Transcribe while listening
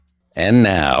And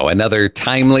now, another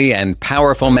timely and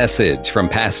powerful message from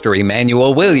Pastor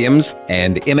Emmanuel Williams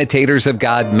and Imitators of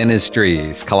God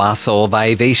Ministries, Colossal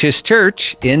Vivacious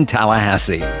Church in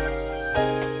Tallahassee.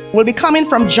 We'll be coming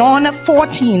from John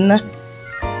 14,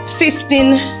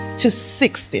 15 to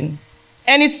 16.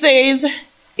 And it says,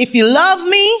 "If you love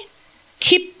me,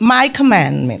 keep my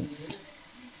commandments.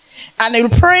 And I will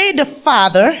pray the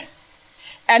Father,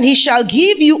 and he shall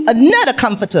give you another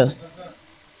comforter,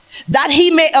 that he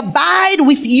may abide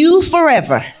with you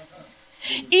forever.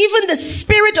 Even the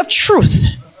Spirit of truth,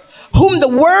 whom the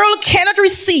world cannot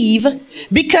receive,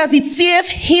 because it seeth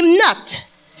him not,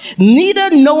 neither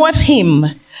knoweth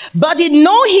him. But it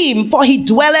know him, for he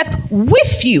dwelleth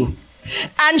with you,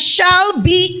 and shall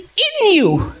be in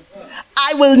you.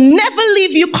 I will never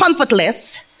leave you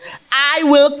comfortless. I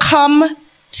will come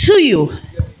to you."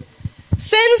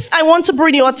 Since I want to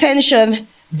bring your attention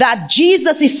that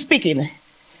Jesus is speaking.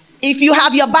 If you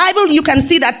have your Bible, you can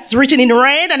see that's written in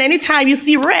red. And anytime you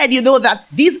see red, you know that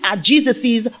these are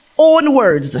Jesus' own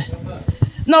words.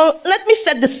 Now, let me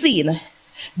set the scene.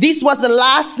 This was the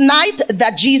last night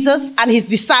that Jesus and his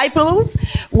disciples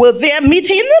were there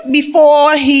meeting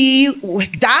before he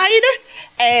died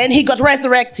and he got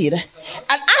resurrected.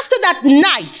 And after that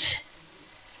night,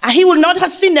 he will not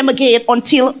have seen them again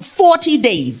until 40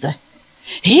 days.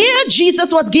 Here,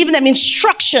 Jesus was giving them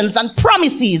instructions and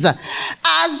promises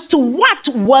as to what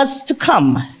was to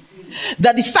come.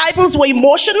 The disciples were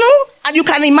emotional, and you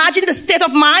can imagine the state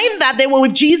of mind that they were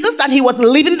with Jesus and he was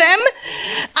leaving them.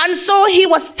 And so he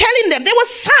was telling them they were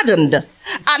saddened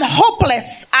and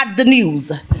hopeless at the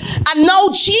news. And now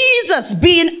Jesus,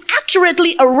 being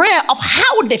accurately aware of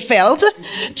how they felt,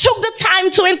 took the time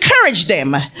to encourage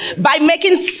them by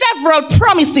making several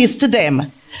promises to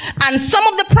them. And some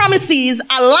of the promises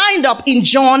are lined up in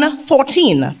John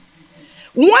 14.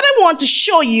 What I want to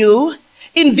show you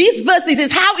in these verses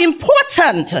is how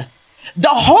important the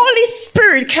Holy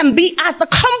Spirit can be as a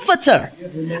comforter,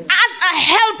 as a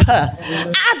helper,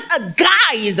 as a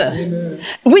guide.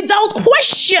 Without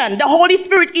question, the Holy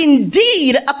Spirit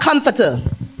indeed a comforter.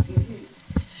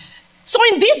 So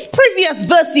in these previous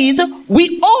verses,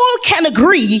 we all can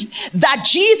agree that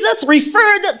Jesus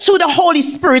referred to the Holy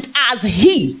Spirit as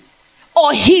he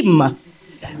or him.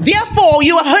 Therefore,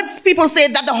 you have heard people say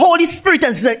that the Holy Spirit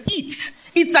is an it.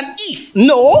 It's an if.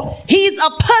 No, he is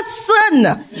a person.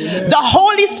 Amen. The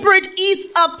Holy Spirit is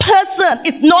a person.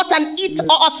 It's not an it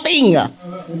or a thing.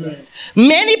 Amen.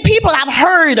 Many people have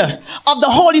heard of the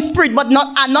Holy Spirit but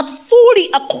are not fully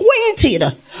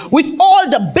acquainted with all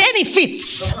the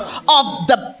benefits of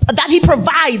that he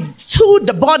provides to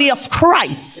the body of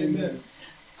Christ. Amen.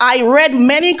 I read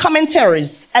many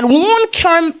commentaries, and one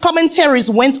commentaries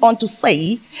went on to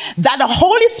say that the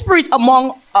Holy Spirit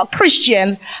among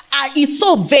Christians is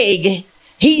so vague,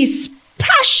 he is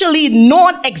partially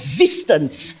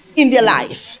non-existent in their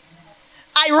life.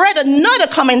 I read another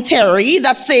commentary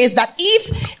that says that if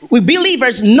we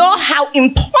believers know how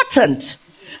important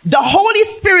the Holy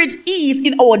Spirit is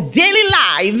in our daily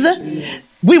lives,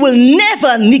 we will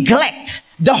never neglect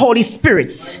the Holy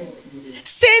Spirit.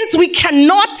 Since we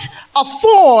cannot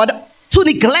afford to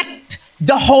neglect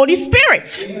the Holy Spirit.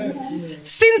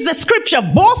 Since the scripture,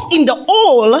 both in the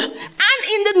Old and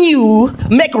in the New,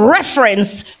 make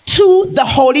reference to the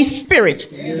Holy Spirit.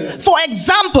 For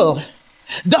example,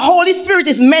 the Holy Spirit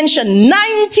is mentioned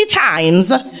 90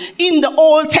 times in the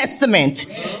Old Testament.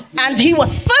 And he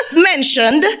was first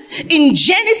mentioned in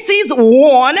Genesis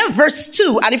 1 verse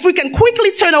 2. And if we can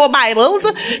quickly turn our Bibles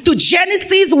to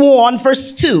Genesis 1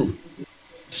 verse 2.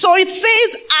 So it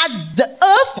says, "And the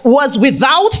earth was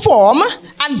without form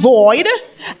and void,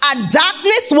 and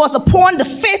darkness was upon the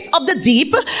face of the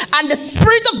deep, and the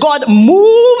Spirit of God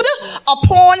moved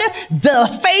upon the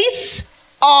face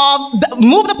of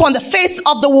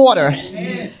the water."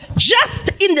 Amen.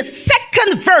 Just in the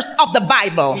second verse of the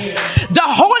Bible, the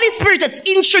Holy Spirit is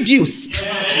introduced.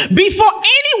 Before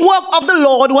any work of the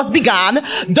Lord was begun,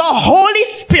 the Holy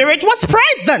Spirit was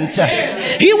present.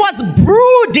 He was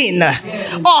brooding or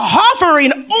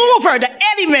hovering over the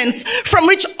elements from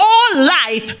which all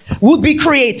life would be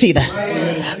created.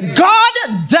 God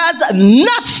does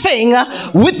nothing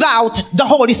without the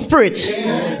Holy Spirit.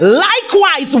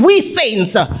 Likewise, we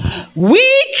saints, we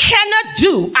cannot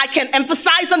do, I can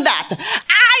emphasize on that,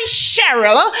 I,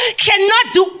 Cheryl,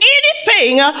 cannot do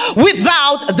anything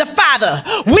without the Father,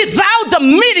 without the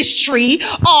ministry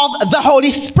of the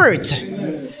Holy Spirit.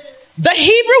 The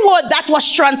Hebrew word that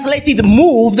was translated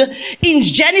moved in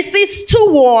Genesis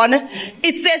 2:1,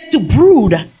 it says to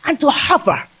brood and to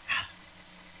hover.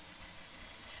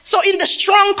 So in the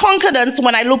Strong Concordance,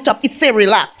 when I looked up, it said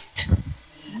relaxed.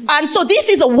 And so this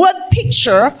is a word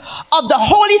picture of the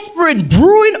Holy Spirit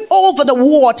brewing over the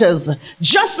waters,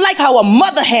 just like how a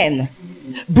mother hen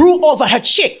brew over her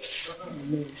chicks.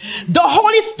 The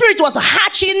Holy Spirit was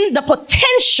hatching the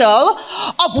potential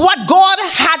of what God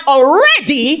had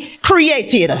already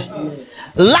created.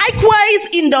 Likewise,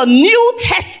 in the New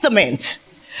Testament,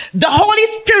 the Holy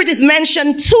Spirit is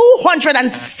mentioned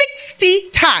 260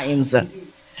 times.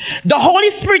 The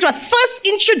Holy Spirit was first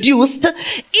introduced in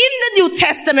the New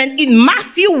Testament in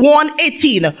Matthew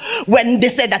 1:18, when they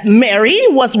said that Mary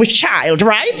was with child,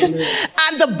 right?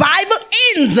 And the Bible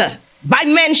ends by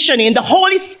mentioning the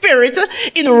Holy Spirit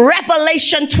in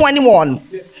Revelation 21.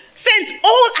 Since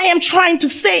all I am trying to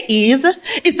say is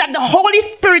that the Holy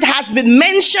Spirit has been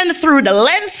mentioned through the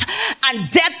length and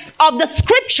depth of the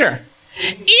scripture.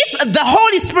 If the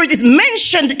Holy Spirit is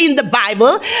mentioned in the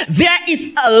Bible, there is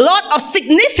a lot of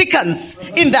significance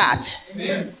in that.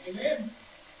 Amen.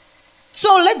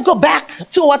 So let's go back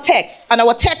to our text. And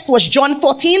our text was John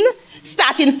 14,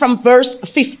 starting from verse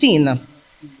 15.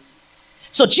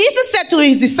 So Jesus said to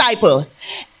his disciple,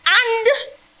 "And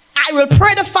I will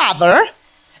pray the Father,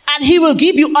 and he will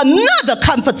give you another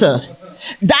comforter,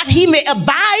 that he may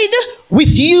abide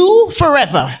with you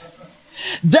forever."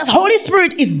 The Holy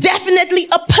Spirit is definitely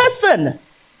a person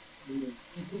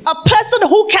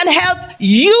who can help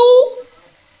you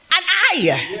and I.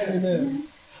 Amen.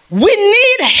 We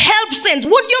need help, saints.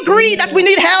 Would you agree that we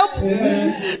need help?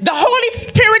 Amen. The Holy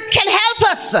Spirit can help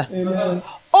us. Amen.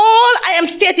 All I am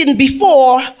stating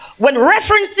before, when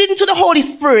referencing to the Holy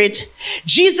Spirit,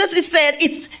 Jesus is said,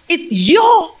 it's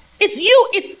you, it's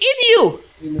in you.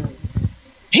 Amen.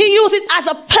 He uses it as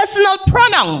a personal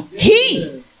pronoun.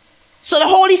 He. So the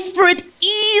Holy Spirit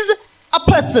is a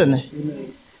person.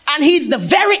 Amen. And he's the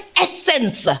very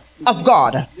essence of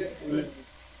God. Amen.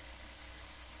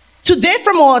 Today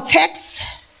from our text,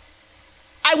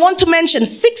 I want to mention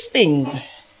 6 things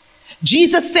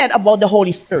Jesus said about the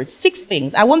Holy Spirit. 6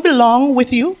 things. I won't be long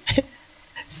with you.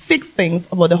 6 things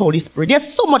about the Holy Spirit.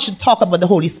 There's so much to talk about the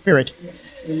Holy Spirit.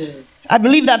 Amen. I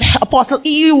believe that Apostle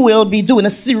E will be doing a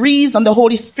series on the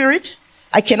Holy Spirit.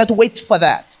 I cannot wait for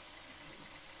that.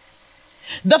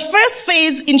 The first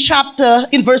phase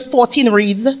in verse 14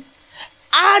 reads,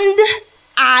 "And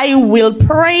I will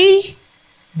pray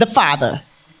the Father."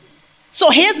 So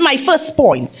here's my first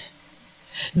point.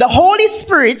 The Holy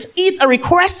Spirit is a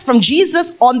request from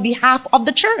Jesus on behalf of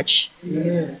the church.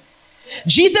 Amen.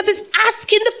 Jesus is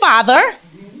asking the Father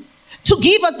to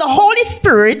give us the Holy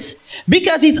Spirit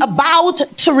because he's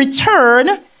about to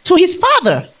return to his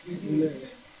Father. Amen.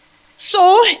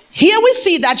 So here we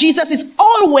see that Jesus is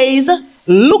always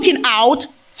looking out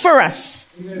for us.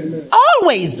 Amen.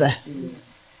 Always. Amen.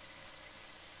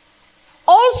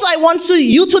 Also, I want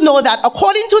you to know that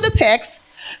according to the text,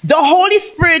 the Holy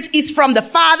Spirit is from the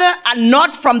Father and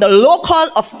not from the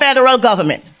local or federal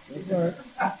government. Amen.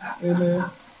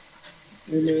 Amen.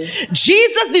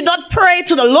 Jesus did not pray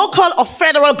to the local or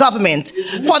federal government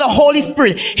for the Holy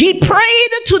Spirit. He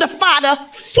prayed to the Father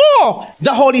for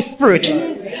the Holy Spirit.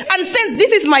 And since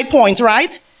this is my point,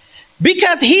 right?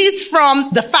 Because he's from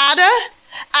the Father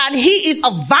and he is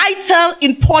of vital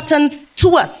importance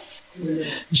to us.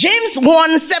 James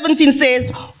 1:17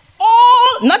 says,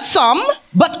 "All, not some,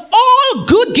 but all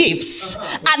good gifts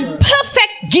and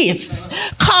perfect gifts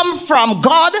come from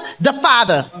God the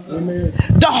Father." Amen.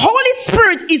 The Holy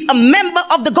Spirit is a member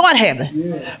of the Godhead.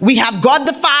 Yeah. We have God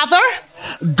the Father,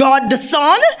 God the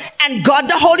Son, and God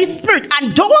the Holy Spirit.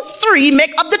 And those 3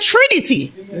 make up the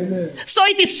Trinity. Amen. So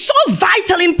it is so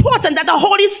vital important that the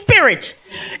Holy Spirit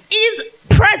is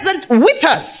present with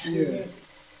us. Yeah.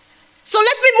 So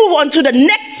let me move on to the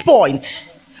next point.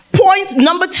 Point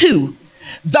number 2.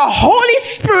 The Holy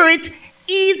Spirit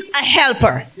is a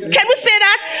helper. Can we say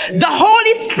that? The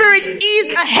Holy Spirit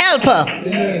is a helper.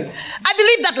 Amen. I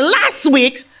believe that last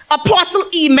week, Apostle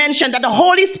E mentioned that the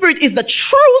Holy Spirit is the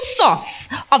true source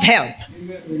of help.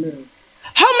 Amen.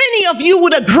 How many of you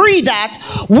would agree that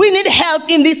we need help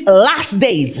in these last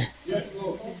days?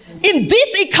 In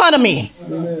this economy?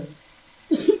 Amen.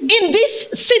 In this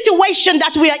situation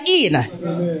that we are in?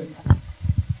 Amen.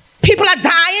 People are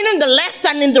dying in the left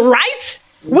and in the right.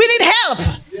 We need help.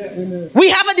 Amen. We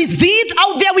have a disease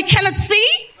out there we cannot see.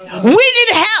 We need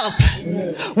help.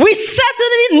 Amen. We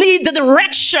certainly need the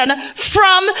direction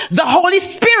from the Holy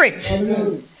Spirit.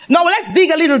 Amen. Now let's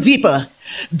dig a little deeper.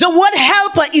 The word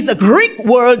helper is a Greek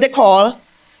word they call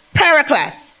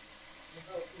parakletos.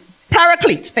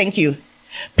 Paraclete, thank you.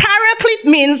 Paraclete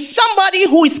means somebody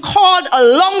who is called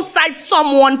alongside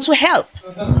someone to help.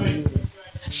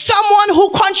 Someone who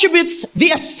contributes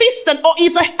the assistant or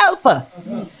is a helper.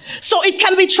 So it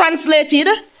can be translated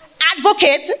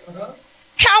advocate,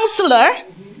 counselor,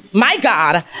 my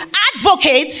God,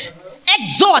 advocate,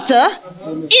 exhorter,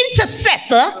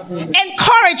 intercessor,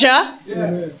 encourager,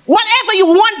 whatever you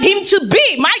want him to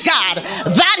be, my God,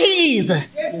 that he is.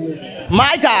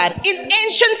 My God, in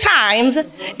ancient times,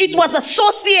 it was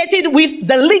associated with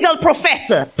the legal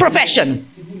profession,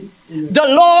 the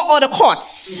law or the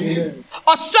courts,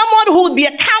 or someone who would be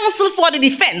a counsel for the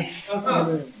defense.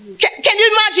 Can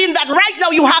you imagine that right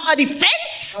now you have a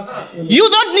defense? You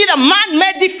don't need a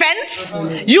man-made defense.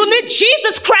 You need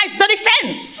Jesus Christ, the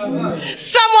defense.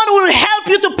 Someone who will help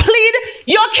you to plead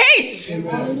your case.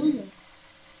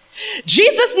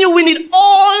 Jesus knew we need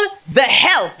all the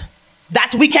help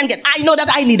that we can get. I know that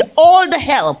I need all the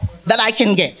help that I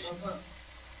can get.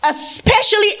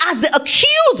 Especially as the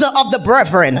accuser of the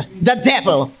brethren, the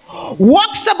devil,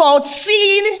 walks about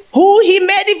seeing who he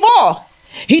may devour.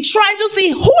 He trying to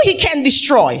see who he can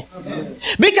destroy.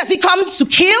 Because he comes to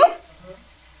kill,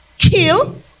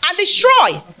 and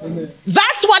destroy.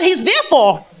 That's what he's there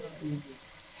for.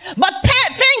 But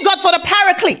thank God for the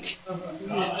paraclete.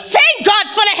 Thank God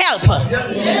for the helper.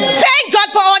 Thank God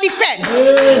for our defense.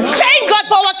 Thank God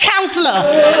for our counselor.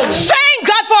 Thank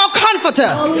God for our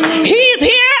comforter. He is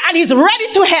here and he's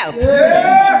ready to help.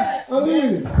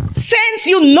 Since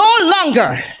you no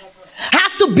longer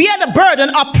have to bear the burden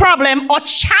of problem or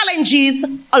challenges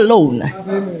alone.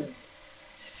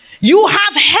 You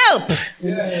have help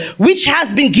which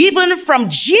has been given from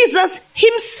Jesus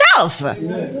himself.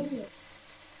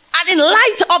 And in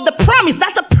light of the promise,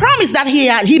 that's a promise that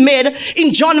he made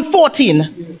in John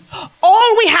 14.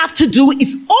 All we have to do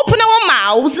is open our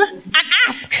mouths and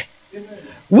ask.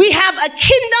 We have a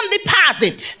kingdom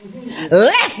deposit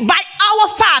left by our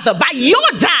Father, by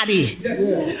your daddy.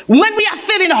 When we are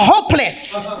feeling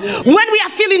hopeless, when we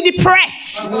are feeling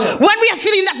depressed, when we are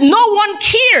feeling that no one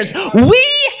cares, we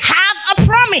have a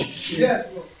promise.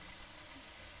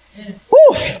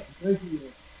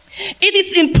 It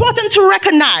is important to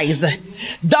recognize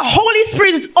the Holy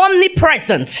Spirit is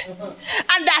omnipresent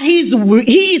and that he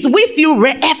is with you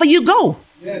wherever you go.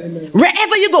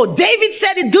 Wherever you go. David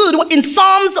said it good in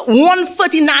Psalms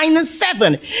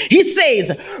 139:7. He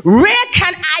says, where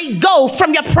can I go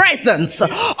from your presence? Or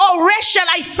where shall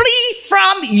I flee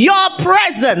from your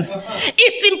presence?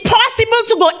 It's impossible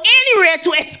to go anywhere to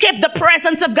escape the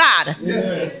presence of God.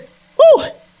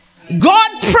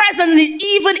 God's presence is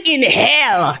even in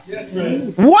hell.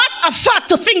 What a thought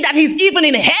to think that he's even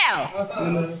in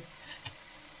hell.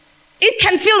 It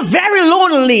can feel very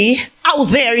lonely out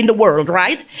there in the world,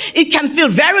 right? It can feel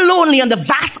very lonely on the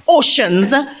vast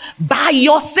oceans by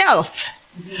yourself.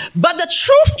 But the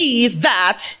truth is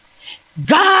that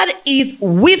God is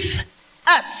with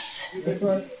us.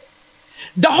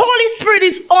 The Holy Spirit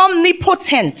is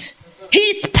omnipotent. He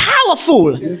is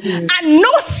powerful, and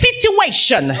no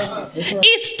situation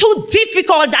is too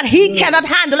difficult that he cannot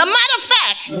handle. A matter of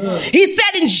fact, he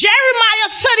said in Jeremiah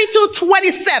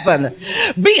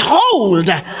 32:27, behold,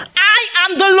 I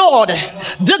am the Lord,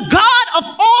 the God of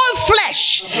all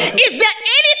flesh. Is there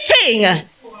anything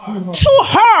too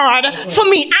hard for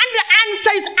me? And the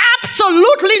answer is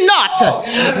absolutely not.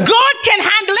 God can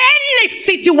handle any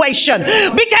situation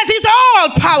because he's all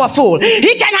powerful.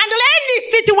 He can handle any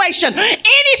situation,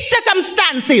 any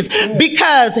circumstances,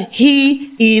 because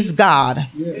he is God.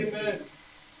 Amen.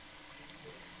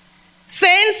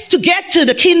 Saints, to get to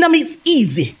the kingdom is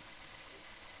easy,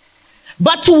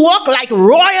 but to walk like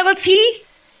royalty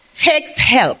takes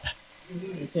help.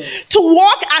 To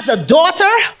walk as a daughter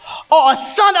or a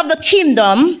son of the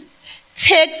kingdom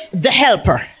takes the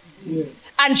helper.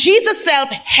 And Jesus said,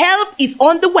 help is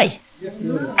on the way.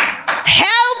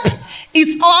 Help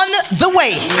is on the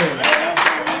way.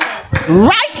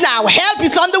 Right now, help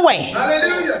is on the way.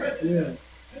 Hallelujah.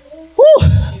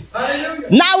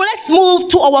 Now let's move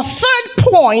to our third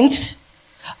point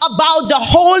about the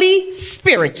Holy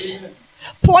Spirit.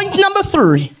 Point number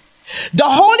 3. The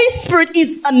Holy Spirit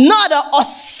is another or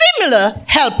similar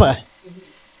helper.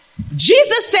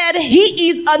 Jesus said he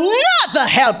is another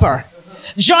helper.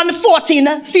 John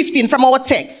 14:15 from our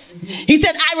text. He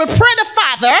said, I will pray the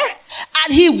Father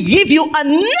and he will give you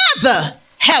another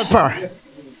helper.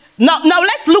 Now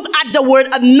let's look at the word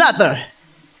another.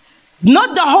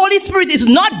 Not the Holy Spirit is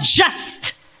not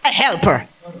just a helper.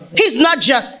 He's not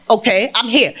just, okay, I'm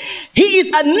here. He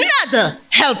is another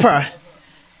helper.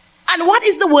 And what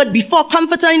is the word before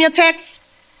comforter in your text?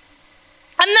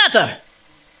 Another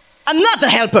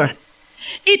helper.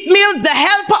 It means the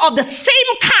helper of the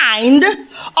same kind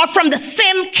or from the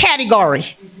same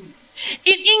category.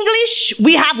 In English,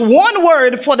 we have one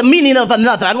word for the meaning of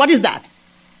another. And what is that?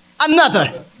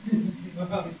 Another.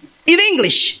 in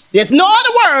English. There's no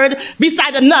other word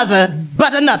beside another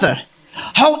but another.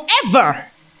 However,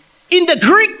 in the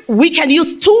Greek, we can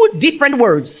use two different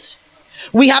words.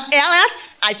 We have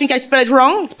ls. I think I spelled it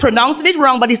wrong. It's pronouncing it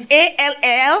wrong, but it's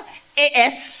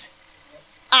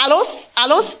allas.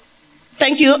 Allos.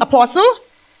 Thank you, Apostle.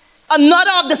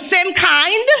 Another of the same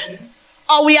kind.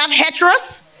 Or we have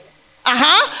heteros.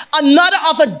 Another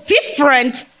of a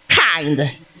different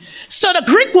kind. So the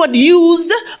Greek word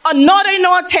used, another in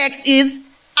our text is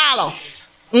allos.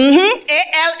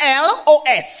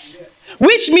 Allos.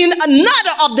 Which means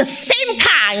another of the same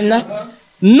kind,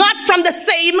 not from the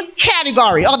same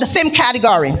category or the same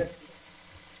category.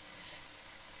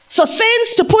 So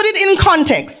saints, to put it in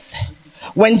context,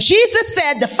 when Jesus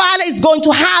said the Father is going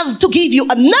to have to give you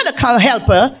another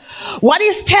helper, what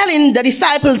he's telling the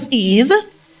disciples is,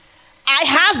 I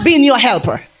have been your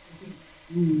helper,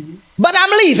 but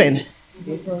I'm leaving.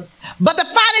 But the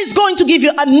Father is going to give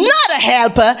you another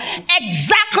helper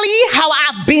exactly how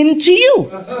I've been to you.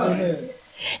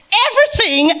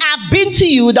 Everything I've been to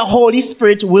you, the Holy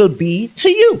Spirit will be to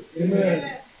you.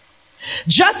 Amen.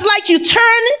 Just like you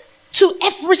turn to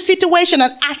every situation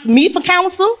and ask me for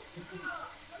counsel,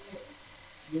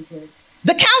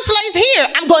 the counselor is here.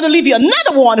 I'm going to leave you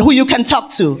another one who you can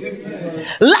talk to. Amen.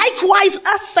 Likewise,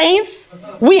 us saints,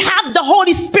 we have the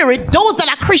Holy Spirit. Those that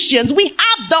are Christians, we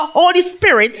have the Holy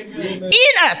Spirit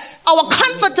in us. Our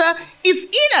comforter is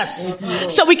in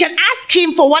us. So we can ask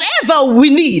him for whatever we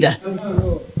need.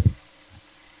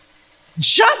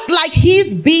 Just like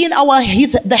he's been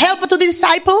the helper to the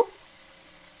disciple,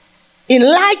 in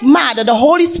like manner, the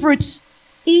Holy Spirit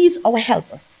is our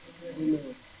helper.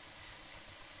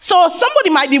 So somebody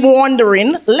might be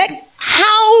wondering,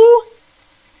 how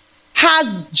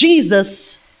has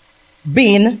Jesus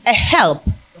been a help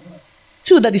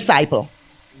to the disciple?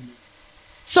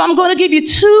 So I'm going to give you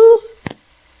two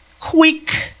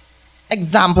quick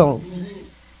examples.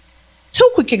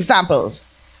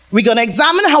 We're going to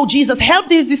examine how Jesus helped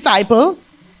his disciple,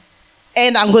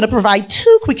 and I'm going to provide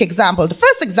two quick examples. The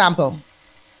first example,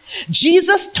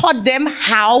 Jesus taught them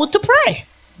how to pray.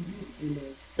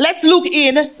 Let's look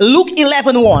in Luke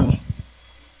 11:1.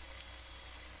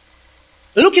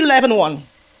 Luke 11:1.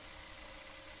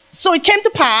 So it came to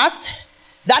pass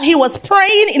that he was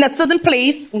praying in a certain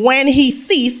place. When he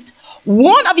ceased,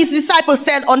 one of his disciples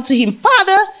said unto him,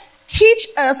 Father, teach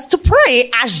us to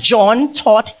pray as John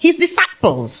taught his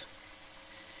disciples.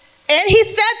 And he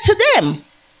said to them,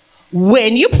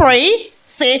 when you pray,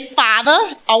 say,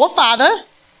 Father, our Father,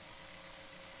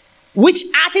 which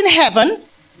art in heaven,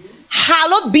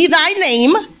 hallowed be thy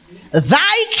name.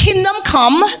 Thy kingdom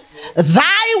come.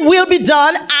 Thy will be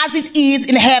done as it is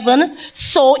in heaven,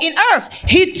 so in earth.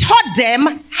 He taught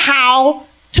them how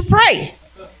to pray.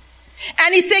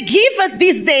 And he said, give us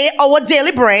this day our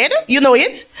daily bread, you know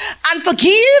it, and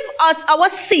forgive us our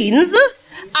sins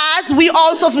as we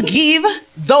also forgive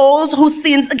those who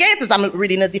sins against us. I'm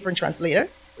reading a different translation.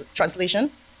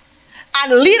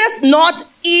 And lead us not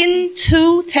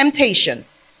into temptation.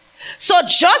 So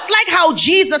just like how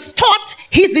Jesus taught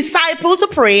his disciples to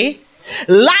pray,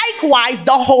 likewise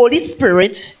the Holy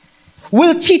Spirit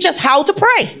will teach us how to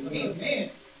pray. Amen.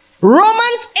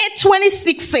 Romans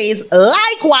 8:26 says,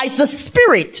 likewise the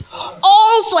Spirit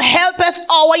also helpeth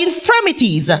our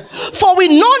infirmities, for we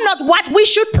know not what we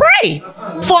should pray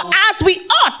for as we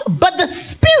ought, but the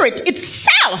Spirit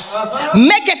itself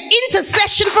maketh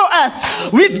intercession for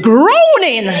us with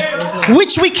groaning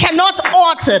which we cannot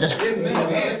utter.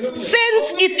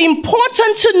 Since it's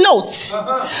important to note,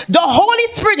 the Holy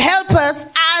Spirit helps us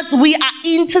as we are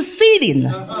interceding,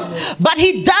 but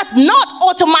he does not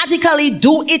automatically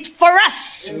do it for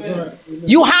us.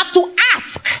 You have to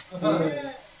ask.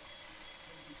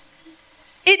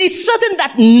 It is certain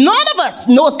that none of us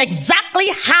knows exactly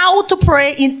how to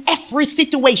pray in every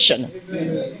situation.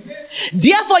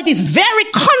 Therefore, it is very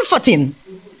comforting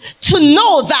to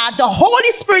know that the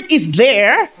Holy Spirit is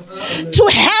there to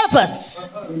help us.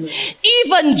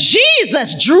 Even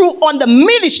Jesus drew on the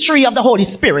ministry of the Holy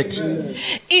Spirit.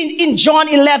 In John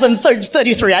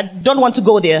 11:33, I don't want to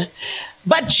go there.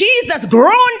 But Jesus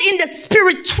groaned in the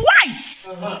spirit twice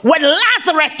when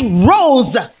Lazarus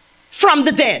rose from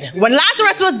the dead. When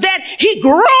Lazarus was dead, he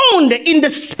groaned in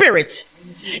the spirit.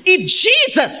 If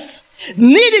Jesus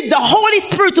needed the Holy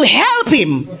Spirit to help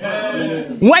him,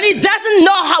 when he doesn't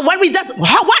know how,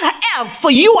 what else for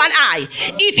you and I?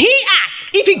 If he asked,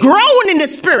 if he groaned in the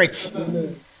spirit.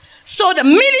 So the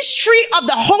ministry of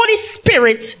the Holy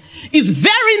Spirit is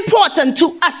very important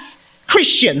to us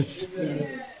Christians.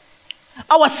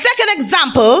 Our second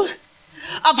example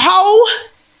of how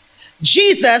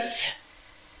Jesus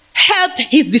helped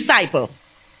his disciple.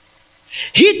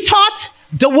 He taught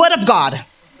the word of God.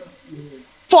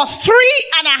 For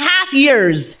 3.5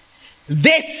 years,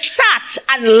 they sat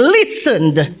and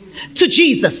listened to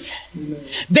Jesus.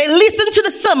 They listened to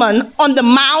the Sermon on the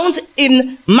Mount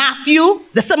in Matthew,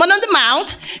 the Sermon on the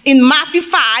Mount in Matthew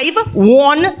 5,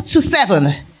 1 to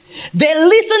 7. They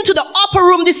listened to the upper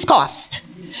room discourse.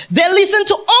 They listened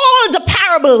to all the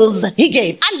parables he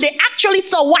gave, and they actually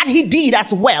saw what he did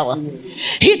as well.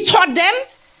 He taught them,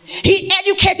 he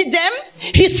educated them,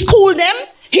 he schooled them,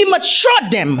 he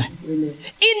matured them.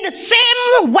 In the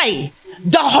same way,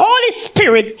 the Holy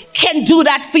Spirit can do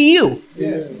that for you.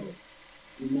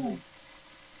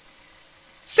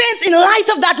 Since in light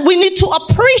of that, we need to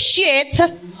appreciate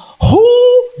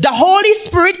who the Holy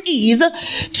Spirit is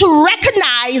to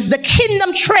recognize the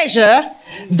kingdom treasure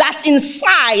that's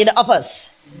inside of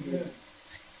us.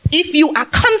 If you are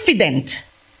confident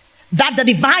that the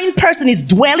divine person is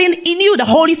dwelling in you, the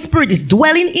Holy Spirit is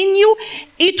dwelling in you,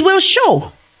 it will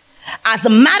show. As a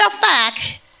matter of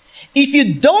fact, if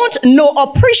you don't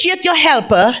appreciate your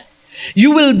helper,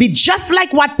 you will be just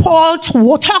like what Paul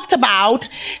talked about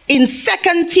in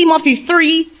 2 Timothy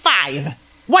 3:5.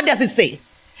 What does it say?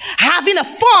 Having a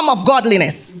form of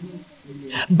godliness,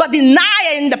 but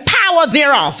denying the power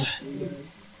thereof.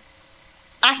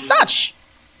 As such,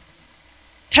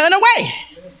 turn away.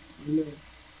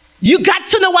 You got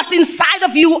to know what's inside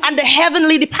of you and the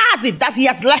heavenly deposit that he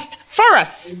has left for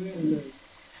us.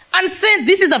 And since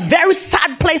this is a very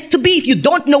sad place to be if you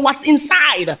don't know what's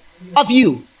inside of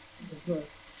you.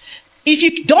 If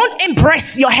you don't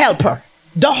embrace your helper,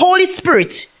 the Holy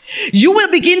Spirit, you will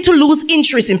begin to lose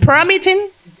interest in prayer meeting,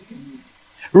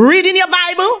 reading your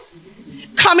Bible,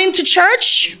 coming to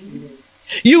church.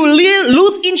 You will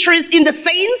lose interest in the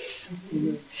saints.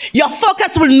 Your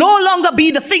focus will no longer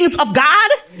be the things of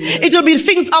God. It will be the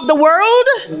things of the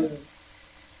world.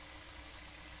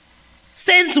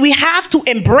 Since we have to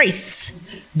embrace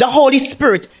the Holy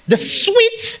Spirit, the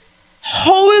sweet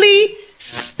Holy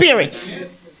Spirit.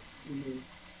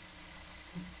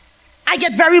 I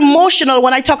get very emotional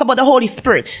when I talk about the Holy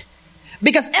Spirit.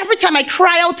 Because every time I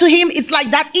cry out to him, it's like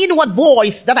that inward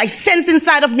voice that I sense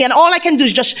inside of me. And all I can do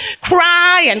is just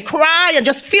cry and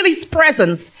just feel his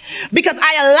presence. Because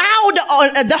I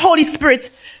allow the Holy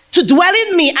Spirit to dwell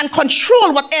in me and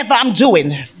control whatever I'm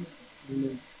doing.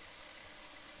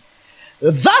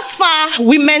 Thus far,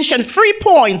 we mentioned 3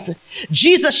 points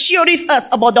Jesus shared with us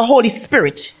about the Holy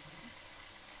Spirit.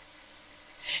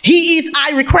 He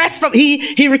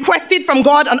requested from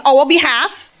God on our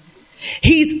behalf.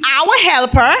 He's our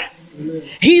helper.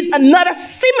 He's another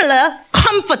similar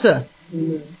comforter.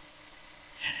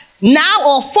 Now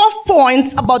our 4th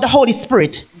point about the Holy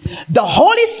Spirit. The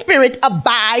Holy Spirit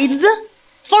abides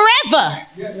forever.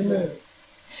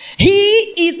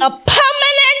 He is a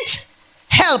permanent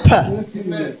helper.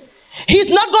 He's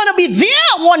not going to be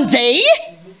there one day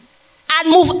and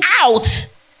move out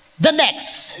the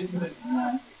next.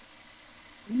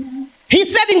 He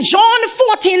said in John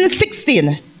 14:16,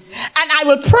 and I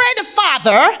will pray the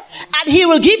Father, and he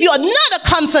will give you another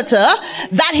comforter,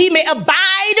 that he may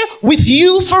abide with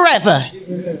you forever.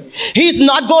 He's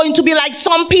not going to be like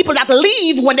some people that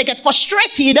leave when they get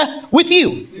frustrated with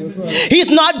you. He's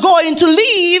not going to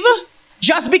leave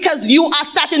just because you are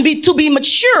starting to be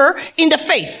mature in the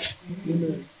faith.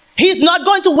 He's not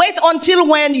going to wait until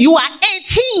when you are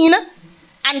 18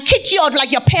 and kick you out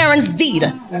like your parents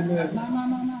did.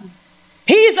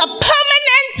 He is a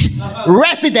permanent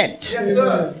resident.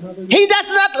 He does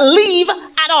not leave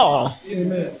at all.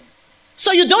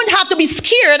 So you don't have to be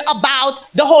scared about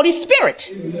the Holy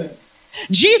Spirit.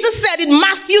 Jesus said in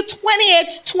Matthew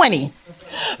 28:20,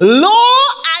 Lo,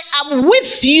 I am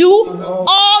with you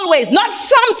always, not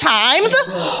sometimes,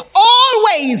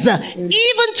 always,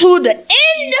 even to the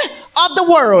end of the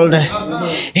world.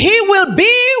 He will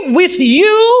be with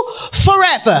you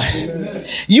forever.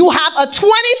 You have a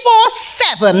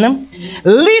 24/7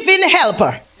 living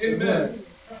helper.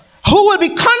 Who will be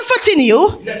comforting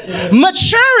you,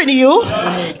 maturing you,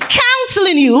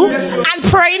 counseling you, and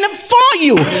praying for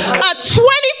you. A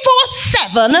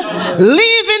 24/7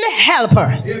 living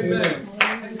helper.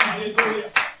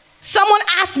 Someone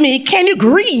asked me, can you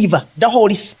grieve the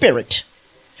Holy Spirit?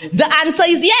 The answer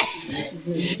is yes.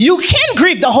 You can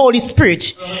grieve the Holy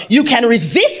Spirit. You can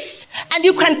resist and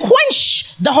you can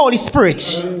quench the Holy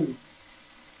Spirit.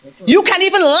 You can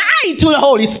even lie to the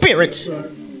Holy Spirit.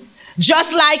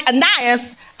 Just like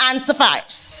Ananias and Sapphira.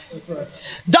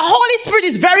 The Holy Spirit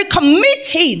is very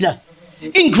committed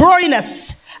in growing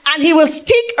us, and he will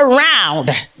stick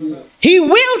around. He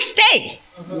will stay.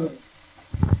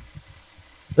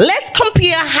 Let's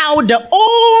compare how the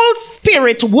old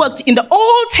spirit worked in the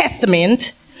Old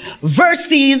Testament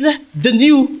versus the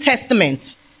New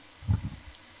Testament.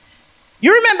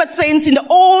 You remember, saints, in the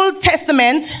Old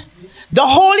Testament, the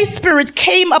Holy Spirit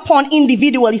came upon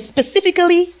individuals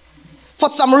specifically for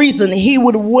some reason. He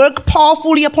would work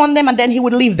powerfully upon them and then he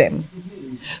would leave them.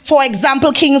 For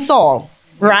example, King Saul,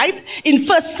 right? In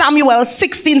 1 Samuel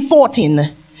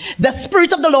 16:14, the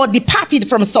Spirit of the Lord departed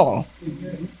from Saul.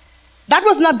 That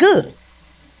was not good.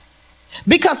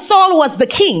 Because Saul was the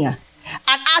king.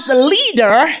 And as a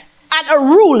leader and a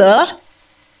ruler,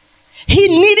 he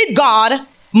needed God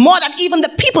more than even the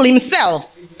people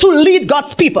himself to lead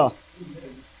God's people.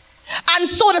 And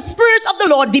so the Spirit of the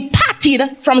Lord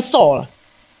departed from Saul.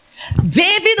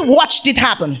 David watched it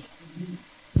happen.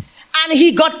 And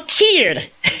he got scared.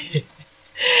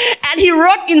 And he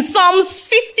wrote in Psalms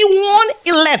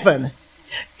 51:11,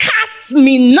 "Cast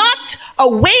me not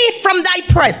away from thy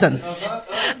presence,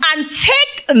 and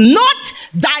take not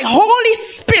thy Holy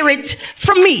Spirit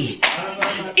from me."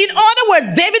 In other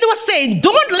words, David was saying,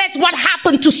 don't let what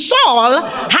happened to Saul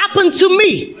happen to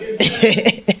me.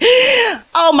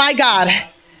 Oh my God.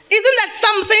 Isn't that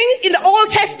something in the Old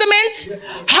Testament?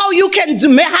 How you can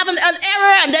have an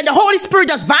error and then the Holy Spirit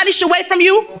just vanish away from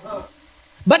you?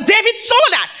 But David saw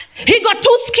that. He got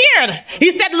too scared.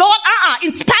 He said, Lord,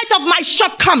 in spite of my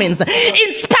shortcomings,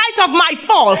 in spite of my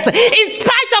faults, in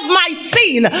spite of my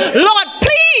sin, Lord,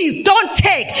 please don't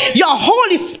take your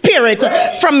Holy Spirit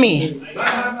from me.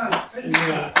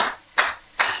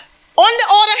 On the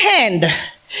other hand,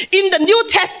 in the New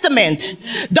Testament,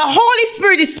 the Holy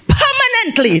Spirit is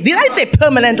permanently, did I say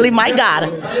permanently? My God.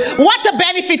 What a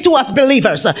benefit to us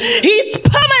believers. He's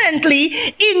permanently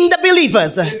in the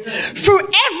believers. Through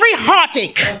every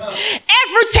heartache,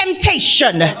 every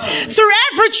temptation, through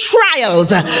every trials,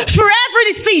 through every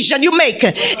decision you make,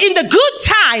 in the good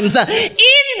times,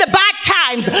 in the bad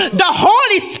times, the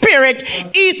Holy Spirit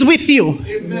is with you.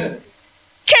 Amen.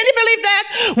 Can you believe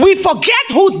that? We forget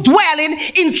who's dwelling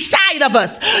inside of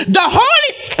us. The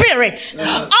Holy Spirit,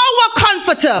 our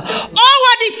comforter,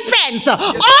 our defense,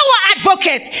 our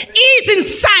advocate is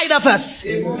inside of us.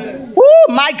 Oh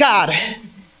my God.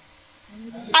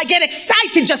 I get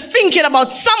excited just thinking about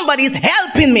somebody's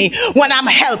helping me when I'm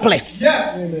helpless.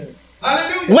 Yes. Amen.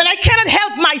 Hallelujah. When I cannot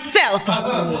help myself,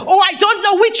 or I don't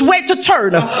know which way to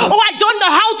turn, or I don't know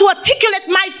how to articulate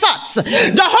my thoughts,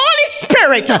 the Holy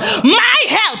Spirit, my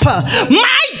helper,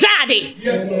 my daddy,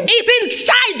 is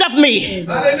inside of me.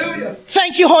 Hallelujah.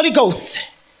 Thank you, Holy Ghost.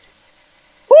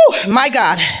 Whew, my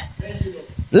God.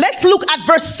 Let's look at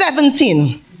verse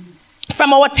 17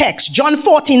 from our text, John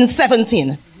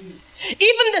 14:17.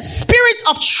 Even the Spirit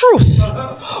of truth,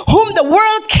 whom the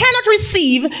world cannot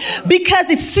receive, because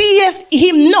it seeth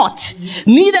him not,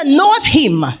 neither knoweth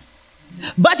him.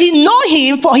 But he know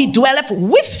him, for he dwelleth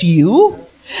with you,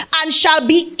 and shall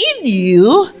be in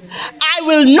you. I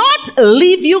will not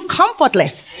leave you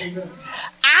comfortless.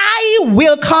 I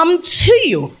will come to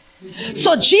you.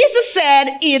 So Jesus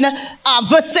said in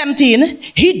verse 17,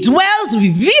 he dwells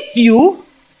with you,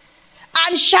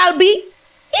 and shall be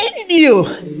in you.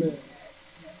 Amen.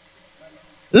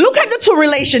 Look at the two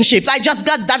relationships. I just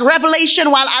got that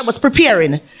revelation while I was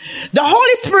preparing. The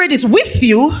Holy Spirit is with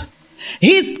you.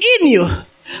 He's in you.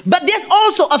 But there's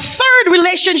also a third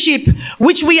relationship,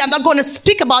 which we are not going to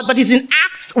speak about, but it's in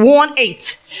Acts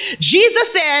 1:8.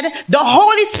 Jesus said, the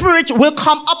Holy Spirit will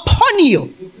come upon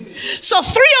you. So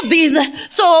three of these,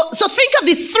 so think of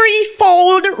this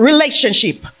threefold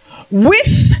relationship.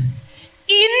 With,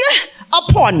 in,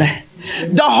 upon.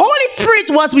 The Holy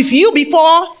Spirit was with you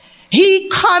before he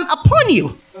came upon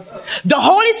you. The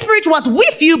Holy Spirit was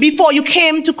with you before you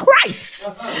came to Christ.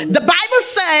 The Bible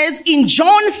says in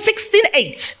John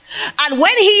 16:8, and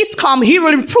when he is come, he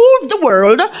will reprove the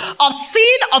world of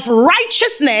sin, of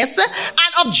righteousness,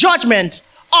 and of judgment.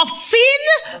 Of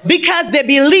sin, because they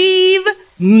believe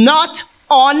not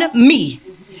on me.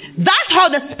 That's how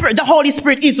the Holy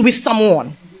Spirit is with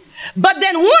someone. But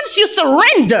then once you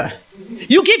surrender,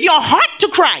 you give your heart to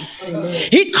Christ.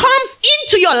 He comes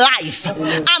into your life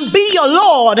and be your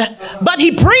Lord, but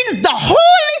he brings the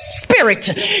Holy Spirit,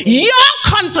 your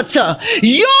comforter,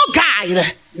 your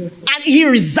guide, and he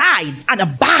resides and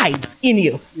abides in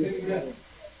you.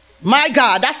 My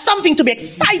God, that's something to be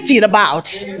excited about.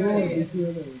 1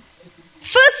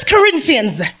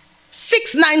 Corinthians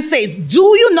 6:9 says,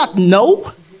 do you not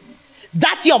know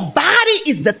that your body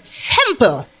is the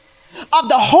temple of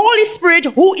the Holy Spirit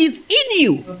who is in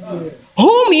you,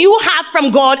 whom you have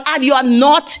from God, and you are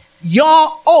not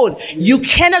your own? You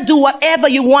cannot do whatever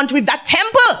you want with that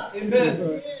temple.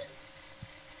 Amen.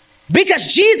 Because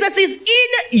Jesus is in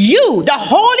you. The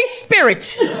Holy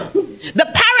Spirit, the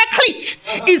Paraclete,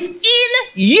 is in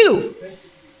you.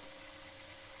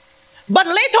 But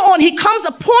later on, he comes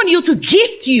upon you to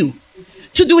gift you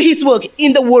to do his work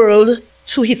in the world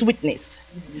to his witness.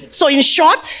 So in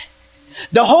short,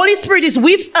 the Holy Spirit is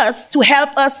with us to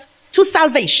help us to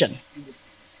salvation.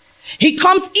 He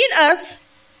comes in us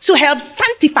to help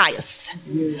sanctify us.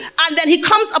 And then he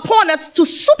comes upon us to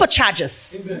supercharge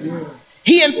us.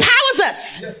 He empowers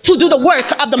us to do the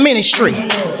work of the ministry.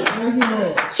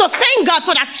 So thank God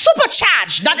for that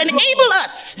supercharge that enables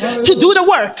us to do the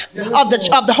work of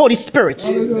the Holy Spirit.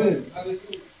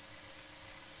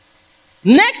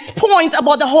 Next point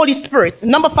about the Holy Spirit,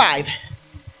 number 5.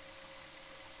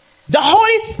 The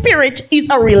Holy Spirit is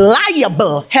a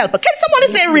reliable helper. Can somebody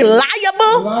say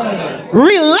reliable?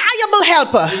 Reliable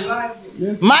helper.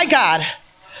 My God.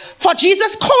 For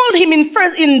Jesus called him in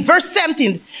verse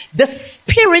 17, the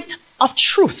Spirit of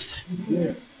truth.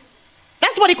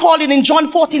 That's what he called it in John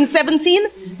 14:17.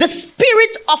 The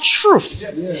Spirit of truth.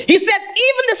 He says,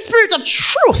 even the Spirit of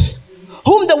truth,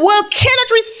 whom the world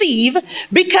cannot receive,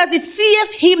 because it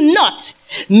seeth him not,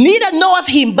 neither knoweth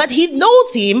him, but he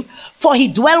knows him, for he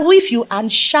dwell with you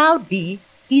and shall be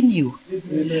in you.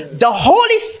 The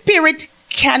Holy Spirit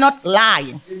cannot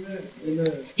lie.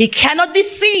 He cannot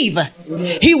deceive.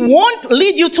 He won't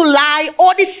lead you to lie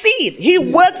or deceive. He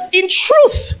works in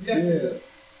truth.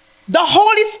 The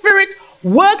Holy Spirit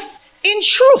works in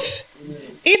truth.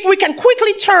 If we can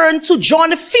quickly turn to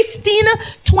John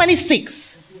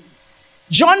 15:26.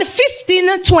 John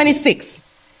 15:26.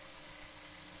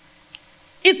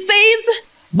 It says,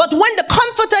 but when the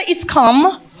Comforter is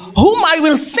come, whom I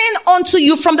will send unto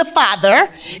you from the Father,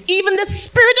 even the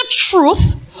Spirit of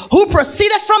truth, who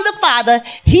proceedeth from the Father,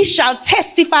 he shall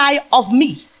testify of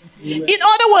me. Amen. In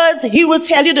other words, he will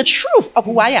tell you the truth of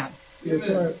who I am.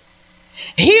 Yes,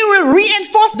 he will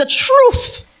reinforce the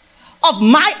truth of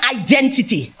my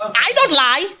identity. I don't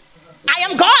lie. I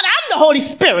am God. I'm the Holy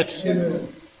Spirit. Amen.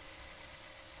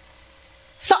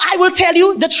 So I will tell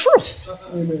you the truth.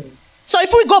 Amen. So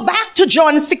if we go back to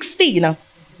John 16,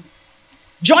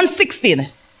 John 16,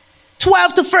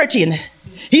 12 to 13.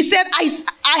 He said,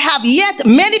 I have yet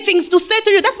many things to say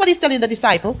to you. That's what he's telling the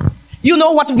disciple. You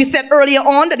know what we said earlier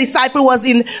on. The disciple was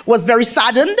very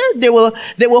saddened. They were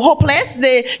hopeless.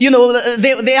 They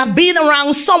have been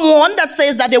around someone that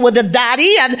says that they were the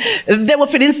daddy, and they were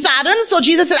feeling saddened. So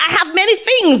Jesus said, I have many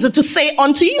things to say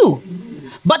unto you,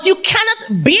 but you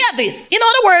cannot bear this. In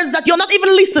other words, that you're not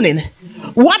even listening.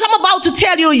 What I'm about to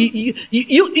tell you,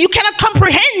 you cannot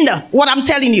comprehend what I'm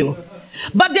telling you.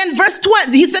 But then verse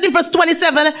 20, he said in verse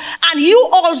 27, and you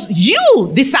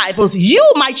disciples, you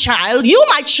my child, you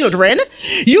my children,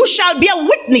 you shall be a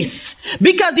witness,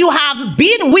 because you have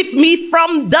been with me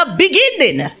from the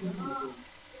beginning.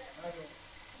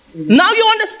 Now you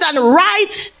understand,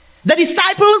 right? The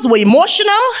disciples were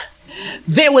emotional.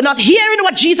 They were not hearing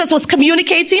what Jesus was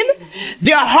communicating.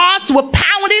 Their hearts were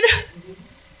pounded.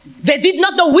 They did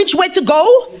not know which way to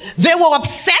go. They were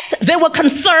upset. They were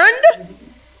concerned.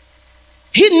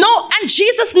 And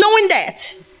Jesus, knowing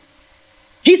that,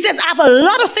 he says, I have a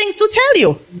lot of things to tell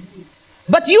you,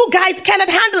 but you guys cannot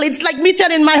handle it. It's like me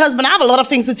telling my husband, I have a lot of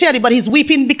things to tell you, but he's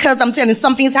weeping because I'm telling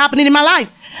something is happening in my life.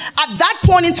 At that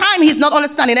point in time, he's not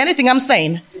understanding anything I'm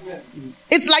saying.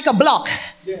 It's like a block.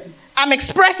 I'm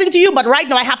expressing to you, but right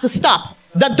now I have to stop.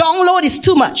 The download is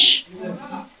too much.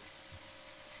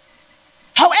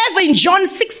 However, in John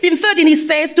 16:13, he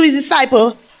says to his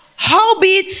disciple,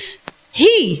 howbeit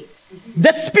he,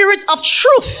 the Spirit of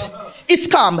truth, is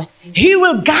come, he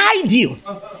will guide you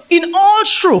in all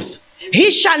truth.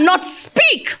 He shall not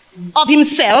speak of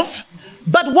himself,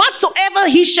 but whatsoever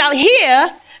he shall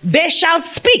hear, they shall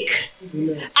speak.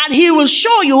 Amen. And he will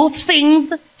show you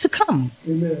things to come.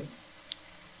 Amen.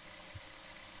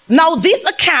 Now this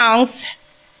accounts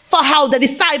for how the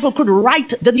disciple could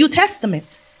write the New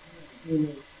Testament.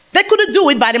 Amen. They couldn't do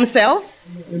it by themselves.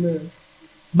 Amen.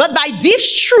 But by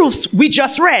these truths we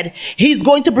just read, he's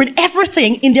going to bring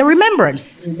everything in their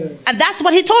remembrance. Amen. And that's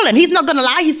what he told them. He's not going to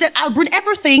lie. He said, I'll bring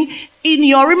everything in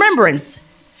your remembrance.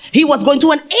 He was going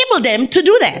to enable them to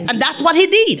do that. And that's what he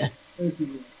did.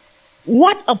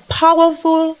 What a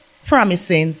powerful promise,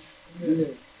 saints.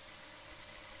 Amen.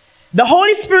 The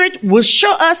Holy Spirit will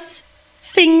show us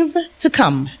things to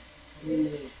come.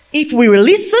 Amen. If we will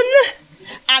listen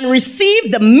and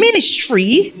receive the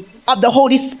ministry of the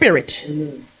Holy Spirit.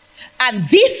 Amen. And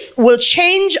this will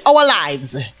change our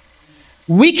lives.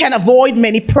 We can avoid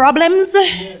many problems,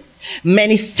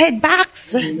 many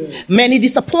setbacks, many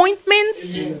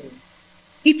disappointments,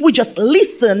 if we just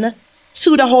listen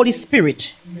to the Holy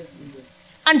Spirit.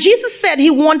 And Jesus said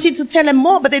he wanted to tell them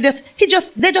more, but he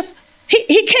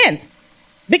can't,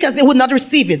 because they would not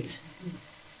receive it.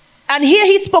 And here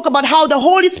he spoke about how the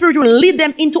Holy Spirit will lead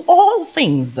them into all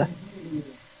things.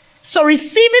 So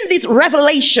receiving this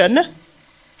revelation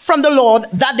from the Lord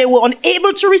that they were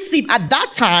unable to receive at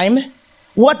that time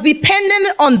was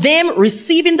dependent on them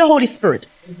receiving the Holy Spirit.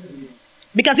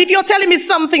 Because if you're telling me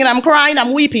something and I'm crying,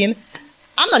 I'm weeping,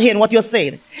 I'm not hearing what you're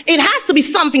saying. It has to be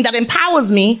something that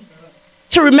empowers me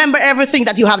to remember everything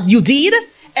that you did,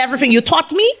 everything you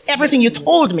taught me, everything you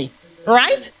told me,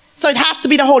 right? So it has to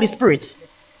be the Holy Spirit.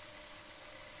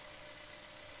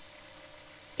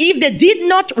 If they did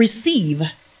not receive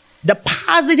the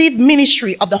positive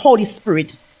ministry of the Holy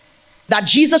Spirit that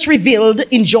Jesus revealed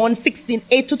in John 16,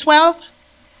 8-12,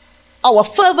 our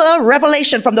further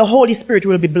revelation from the Holy Spirit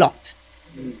will be blocked.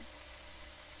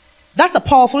 That's a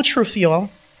powerful truth, y'all.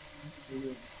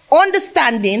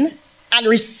 Understanding and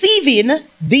receiving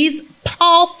this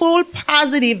powerful,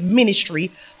 positive ministry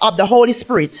of the Holy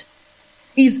Spirit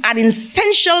is an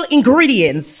essential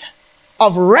ingredient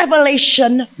of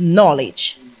revelation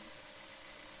knowledge.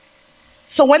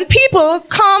 So when people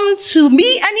come to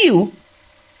me and you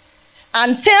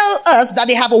and tell us that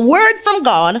they have a word from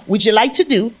God, which they like to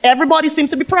do, everybody seems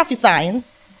to be prophesying.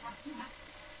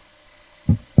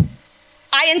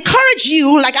 I encourage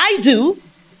you, like I do,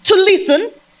 to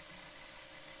listen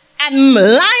and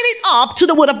line it up to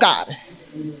the word of God.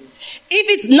 If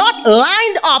it's not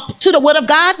lined up to the word of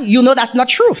God, you know that's not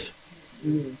truth.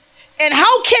 And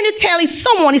how can you tell if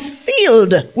someone is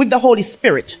filled with the Holy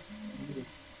Spirit?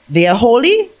 They are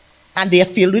holy and they are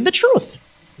filled with the truth.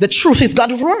 The truth is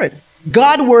God's word.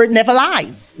 God's word never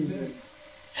lies.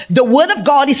 The word of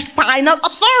God is final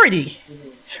authority.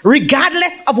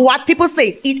 Regardless of what people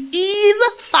say, it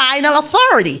is final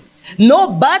authority.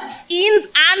 No buts, ins,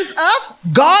 ands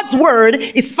of. God's word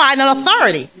is final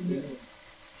authority.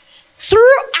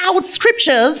 Throughout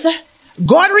scriptures,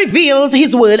 God reveals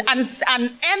his word,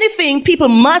 and anything people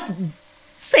must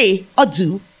say or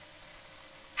do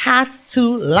has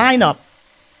to line up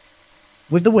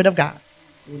with the word of God.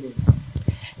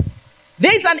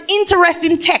 There is an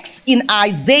interesting text in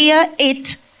Isaiah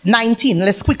 8:19.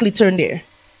 Let's quickly turn there.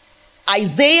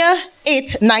 Isaiah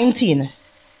 8:19.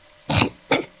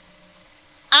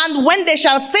 And when they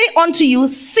shall say unto you,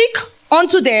 seek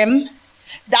unto them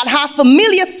that have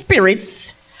familiar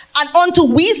spirits, and unto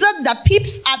wizard that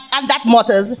peeps and that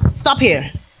mutters. Stop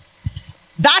here.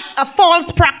 That's a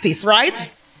false practice, right?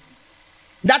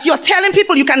 That you're telling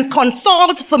people you can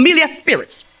consult familiar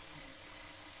spirits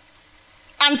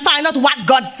and find out what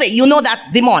God say. You know that's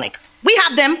demonic. We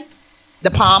have them,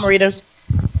 the palm readers.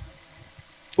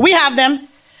 We have them.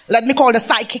 Let me call the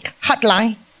psychic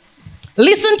hotline.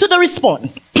 Listen to the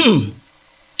response.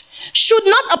 Should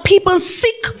not a people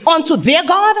seek unto their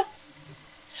God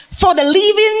for the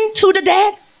living to the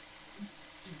dead?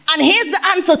 And here's the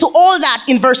answer to all that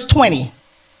in verse 20.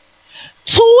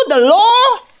 To the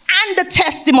law and the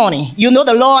testimony. You know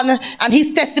the law and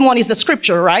his testimony is the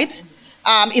scripture, right?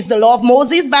 It's the law of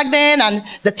Moses back then and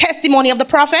the testimony of the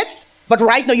prophets. But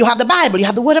right now you have the Bible, you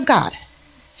have the word of God.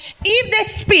 If they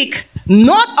speak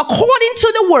not according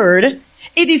to the word,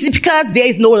 it is because there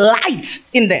is no light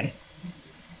in them.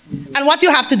 And what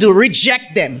you have to do,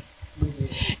 reject them.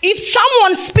 If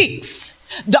someone speaks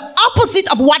the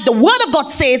opposite of what the word of God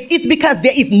says, it's because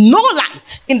there is no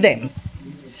light in them.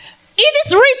 It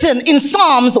is written in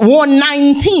Psalms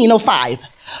 119:5.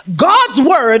 God's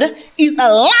word is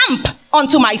a lamp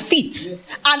unto my feet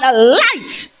and a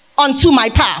light unto my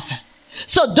path.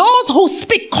 So those who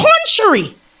speak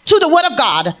contrary to the word of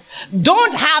God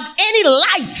don't have any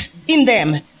light in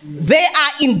them. They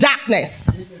are in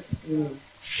darkness.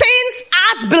 Saints,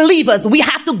 as believers, we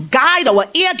have to guide our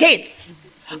ear gates,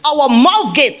 our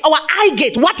mouth gates, our eye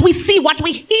gates, what we see, what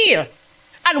we hear,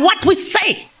 and what we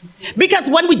say. Because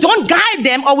when we don't guide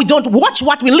them or we don't watch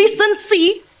what we listen,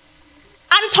 see,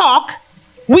 and talk,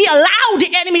 we allow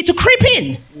the enemy to creep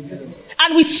in.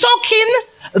 And we soak in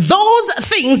those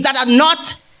things that are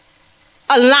not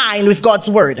aligned with God's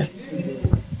word.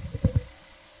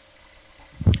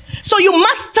 So you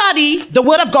must study the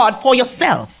word of God for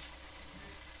yourself,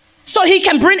 so he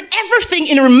can bring everything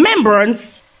in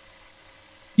remembrance.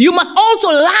 You must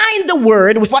also line the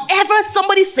word with whatever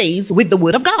somebody says with the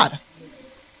word of God.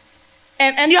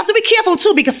 And you have to be careful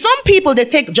too, because some people, they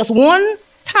take just one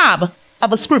tab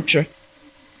of a scripture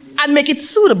and make it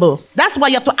suitable. That's why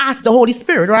you have to ask the Holy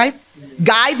Spirit, right?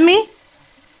 Guide me.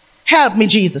 Help me,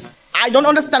 Jesus. I don't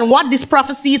understand what this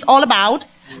prophecy is all about.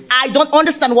 I don't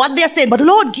understand what they're saying. But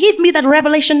Lord, give me that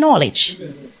revelation knowledge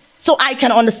so I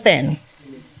can understand.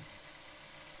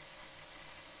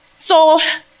 So So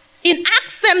in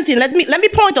Acts 17, let me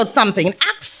point out something. In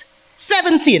Acts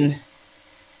 17,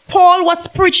 Paul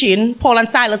and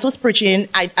Silas was preaching,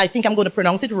 I think I'm going to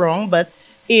pronounce it wrong, but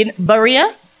in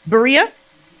Berea, and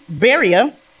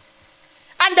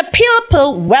the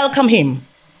people welcome him.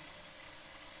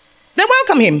 They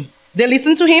welcome him. They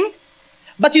listen to him.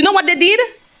 But you know what they did?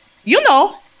 You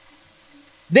know,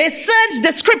 they searched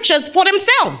the scriptures for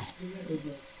themselves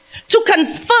to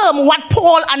confirm what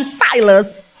Paul and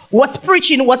Silas was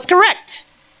preaching was correct.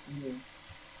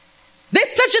 They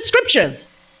searched the scriptures.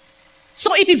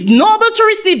 So it is noble to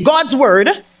receive God's word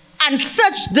and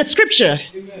search the scripture.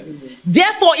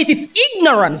 Therefore, it is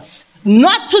ignorance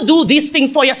not to do these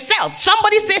things for yourself.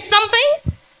 Somebody says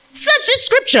something, search the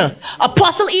scripture.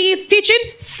 Apostle E is teaching,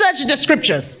 search the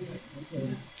scriptures.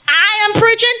 I am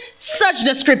preaching, search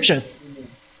the scriptures.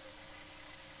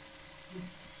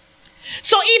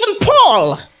 So even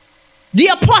Paul, the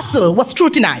apostle, was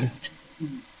scrutinized.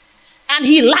 And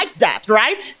he liked that,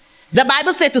 right? The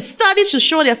Bible said to study to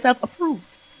show yourself approved.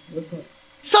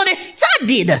 So they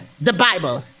studied the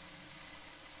Bible.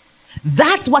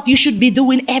 That's what you should be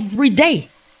doing every day.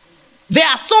 There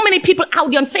are so many people out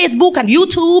there on Facebook and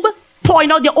YouTube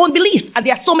pouring out their own belief. And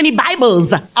there are so many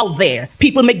Bibles out there.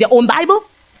 People make their own Bible.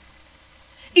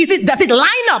 Does it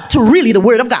line up to really the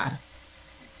Word of God?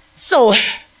 So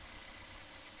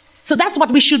that's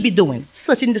what we should be doing,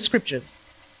 searching the scriptures.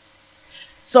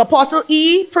 So Apostle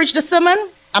E preached the sermon.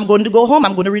 I'm going to go home.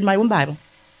 I'm going to read my own Bible.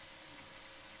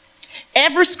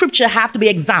 Every scripture has to be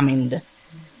examined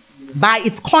by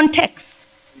its context.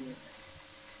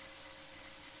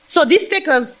 So this takes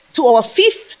us to our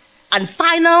fifth and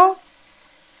final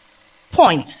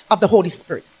point of the Holy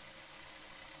Spirit.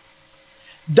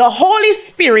 The Holy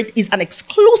Spirit is an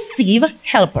exclusive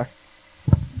helper.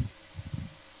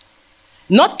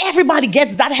 Not everybody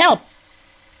gets that help.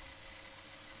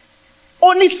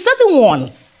 Only certain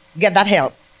ones get that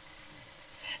help.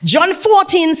 John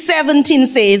 14:17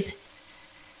 says,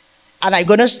 and I'm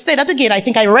going to say that again. I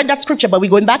think I read that scripture, but we're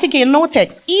going back again, no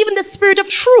text. Even the Spirit of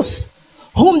truth,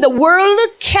 whom the world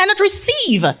cannot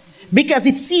receive, because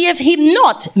it seeth him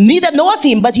not, neither knoweth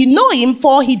him, but he know him,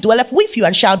 for he dwelleth with you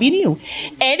and shall be in you.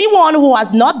 Anyone who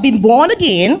has not been born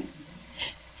again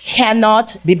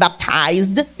cannot be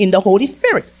baptized in the Holy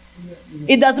Spirit.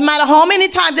 It doesn't matter how many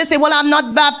times they say, well,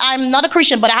 I'm not a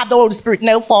Christian, but I have the Holy Spirit.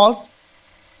 No, false.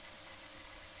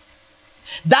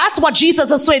 That's what Jesus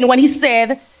was saying when he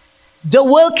said, the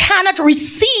world cannot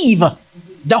receive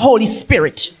the Holy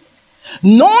Spirit.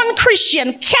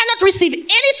 Non-Christian cannot receive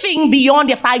anything beyond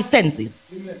their five senses.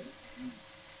 1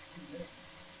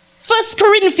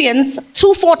 Corinthians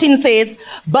 2:14 says,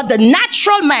 but the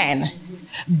natural man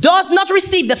does not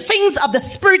receive the things of the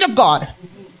Spirit of God,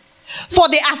 for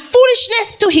they are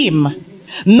foolishness to him,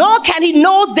 nor can he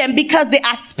know them because they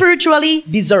are spiritually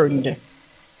discerned.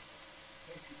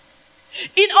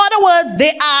 In other words,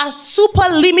 they are super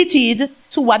limited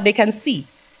to what they can see.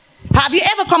 Have you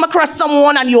ever come across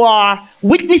someone and you are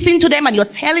witnessing to them and you're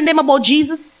telling them about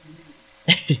Jesus?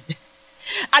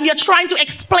 And you're trying to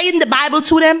explain the Bible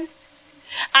to them?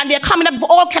 And they're coming up with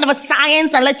all kind of a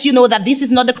science and let you know that this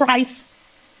is not the Christ.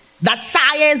 That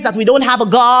science, that we don't have a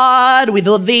God, we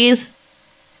do this.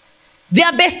 They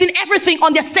are basing everything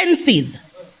on their senses.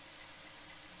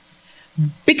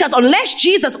 Because unless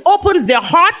Jesus opens their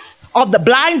hearts of the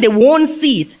blind, they won't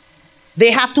see it.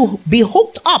 They have to be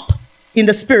hooked up in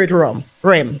the spirit realm.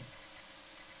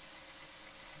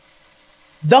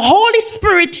 The Holy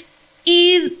Spirit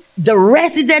is the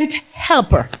resident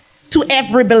helper to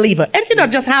every believer. Aren't you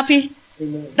not just happy?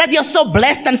 Amen. That you're so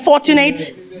blessed and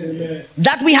fortunate? Amen.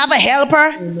 That we have a helper.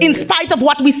 Amen. In spite of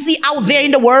what we see out there in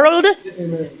the world.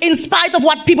 Amen. In spite of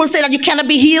what people say that you cannot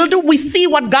be healed, we see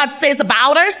what God says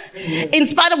about us. Amen. In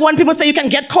spite of when people say you can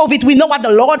get COVID, we know what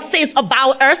the Lord says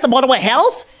about us, about our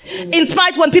health. In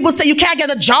spite when people say you can't get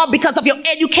a job because of your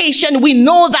education, we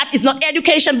know that it's not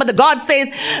education, but the God says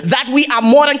that we are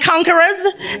more than conquerors.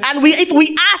 And if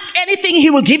we ask anything, he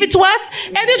will give it to us.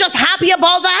 And they're just happy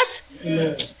about that.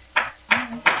 Amen.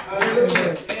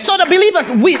 So the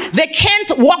believers, they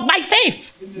can't walk by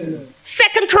faith.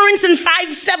 2 Corinthians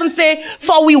 5:7 say,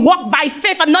 for we walk by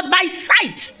faith and not by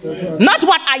sight. Not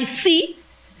what I see.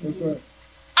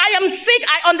 I am sick,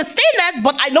 I understand that,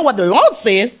 but I know what the Lord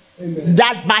says. Amen.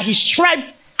 That by his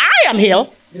stripes I am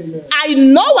healed. Amen. I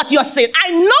know what you're saying. I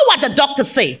know what the doctors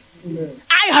say. Amen.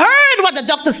 I heard what the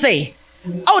doctors say.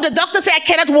 Amen. Oh, the doctor say I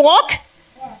cannot walk.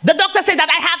 The doctor said that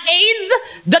I have AIDS.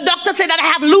 The doctor said that I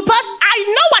have lupus.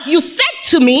 I know what you said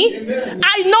to me. Amen.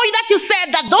 I know that you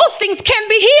said that those things can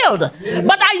be healed. Amen.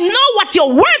 But I know what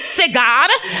your words say, God,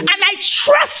 and I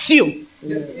trust you.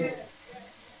 Amen.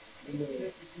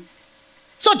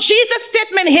 So Jesus'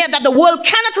 statement here that the world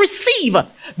cannot receive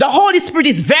the Holy Spirit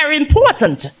is very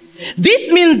important. This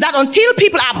means that until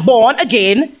people are born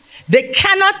again, they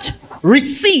cannot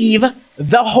receive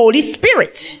the Holy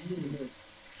Spirit.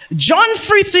 John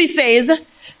 3:3 says,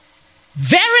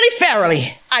 verily,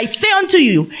 verily, I say unto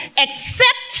you,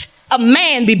 except a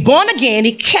man be born again,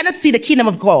 he cannot see the kingdom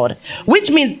of God.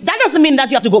 Which means, that doesn't mean that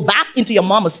you have to go back into your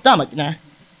mama's stomach. Now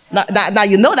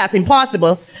you know that's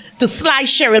impossible, to slide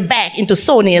Cheryl back into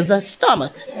Sonia's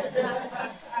stomach.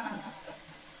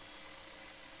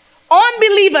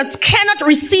 Unbelievers cannot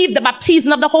receive the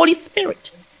baptism of the Holy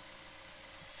Spirit.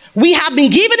 We have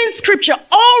been given in Scripture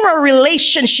our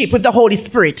relationship with the Holy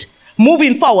Spirit.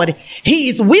 Moving forward, He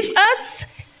is with us,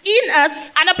 in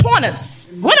us, and upon us.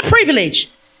 What a privilege.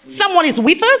 Someone is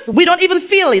with us, we don't even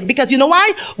feel it, because you know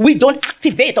why? We don't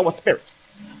activate our spirit.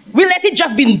 We let it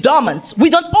just be dormant. We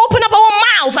don't open up our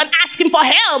mouth and ask Him for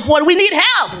help when we need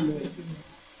help.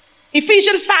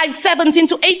 Ephesians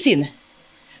 5:17-18.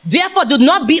 Therefore, do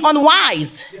not be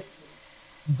unwise,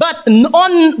 but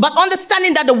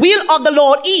understanding that the will of the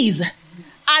Lord is,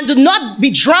 and do not be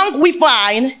drunk with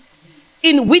wine,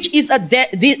 in which is a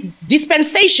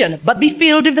dispensation, but be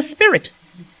filled with the Spirit.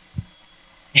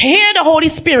 Here the Holy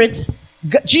Spirit,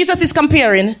 Jesus is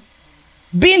comparing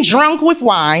being drunk with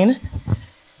wine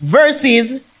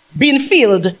versus being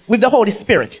filled with the Holy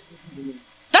Spirit.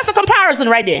 That's a comparison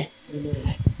right there.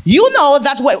 You know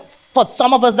that for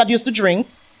some of us that used to drink,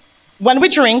 when we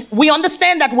drink, we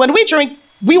understand that when we drink,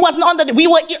 we were under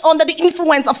the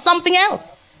influence of something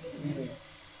else.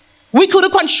 We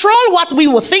couldn't control what we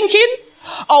were thinking,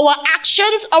 our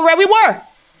actions, or where we were.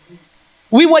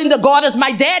 We were in the gutters.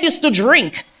 My dad used to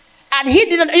drink, and he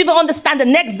didn't even understand. The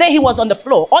next day he was on the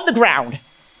floor, on the ground,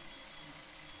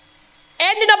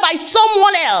 ended up by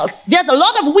someone else. There's a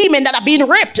lot of women that are being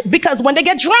raped because when they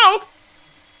get drunk,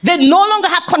 they no longer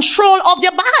have control of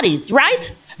their bodies,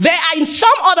 right? They are in some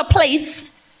other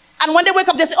place, and when they wake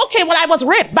up, they say, okay, well, I was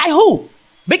raped. By who?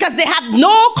 Because they have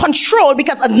no control,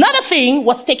 because another thing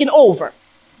was taken over.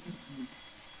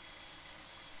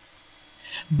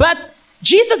 But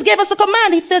Jesus gave us a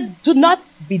command. He said, do not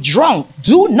be drunk.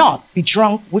 Do not be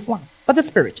drunk with wine, but the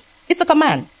Spirit. It's a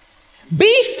command.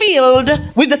 Be filled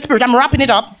with the Spirit. I'm wrapping it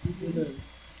up.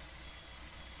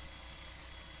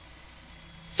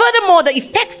 Furthermore, the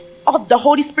effects of the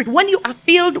Holy Spirit, when you are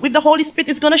filled with the Holy Spirit,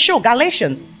 is going to show.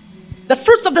 Galatians. The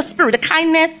fruits of the Spirit, the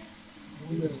kindness,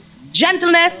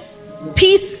 gentleness,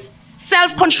 peace,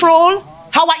 self-control,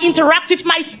 how I interact with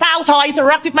my spouse, how I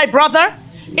interact with my brother,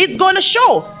 it's going to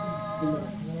show.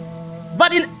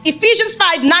 But in Ephesians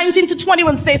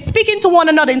 5:19-21 says, speaking to one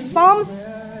another in psalms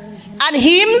and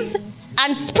hymns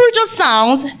and spiritual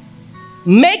songs,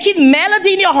 making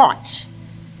melody in your heart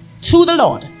to the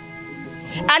Lord.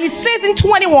 And it says in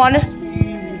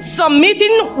 21,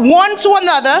 submitting one to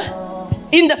another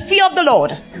in the fear of the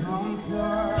Lord.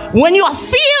 When you are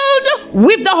filled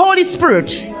with the Holy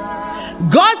Spirit,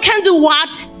 God can do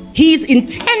what He's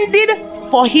intended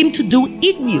for Him to do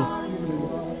in you.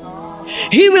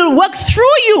 He will work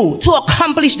through you to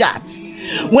accomplish that.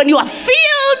 When you are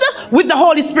filled with the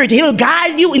Holy Spirit, He'll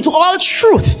guide you into all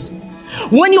truth.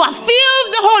 When you are filled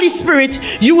with the Holy Spirit,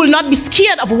 you will not be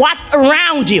scared of what's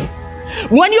around you.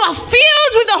 When you are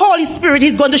filled with the Holy Spirit,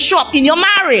 He's going to show up in your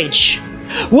marriage.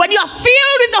 When you are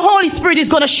filled with the Holy Spirit, He's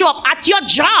going to show up at your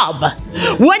job.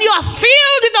 When you are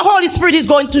filled with the Holy Spirit, He's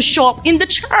going to show up in the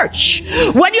church.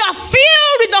 When you are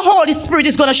filled with the Holy Spirit,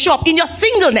 He's going to show up in your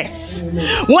singleness.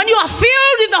 When you are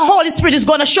filled with the Holy Spirit, He's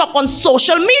going to show up on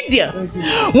social media.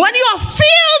 When you are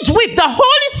filled with the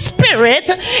Holy Spirit,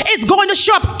 it's going to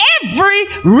show up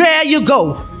everywhere you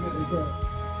go.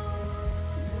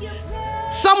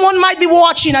 Someone might be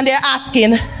watching and they're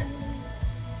asking,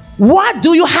 what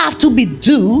do you have to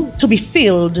do to be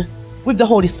filled with the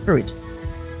Holy Spirit?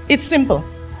 It's simple.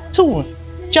 2.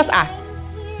 Just ask.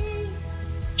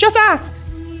 Just ask.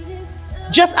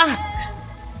 Just ask.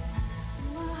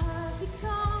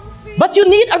 But you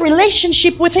need a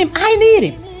relationship with Him. I need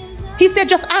it. He said,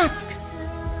 just ask.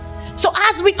 So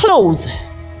as we close,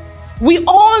 we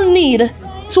all need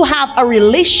to have a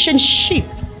relationship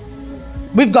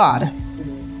with God.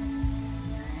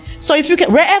 So if you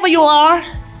can, wherever you are,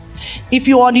 if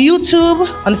you're on YouTube,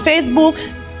 on Facebook,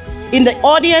 in the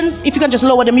audience, if you can just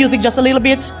lower the music just a little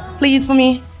bit, please, for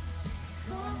me.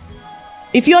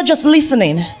 If you're just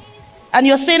listening and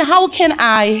you're saying, how can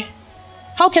the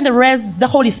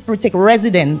Holy Spirit take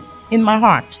residence in my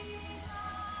heart?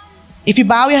 If you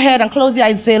bow your head and close your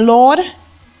eyes and say, Lord,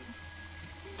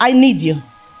 I need you.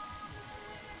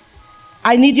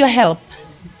 I need your help.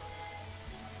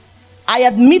 I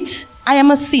admit I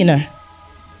am a sinner.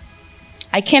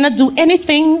 I cannot do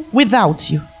anything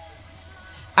without you.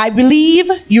 I believe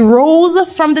you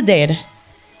rose from the dead.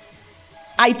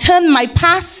 I turn my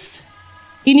past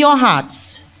in your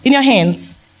hearts, in your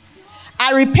hands.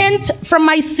 I repent from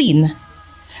my sin.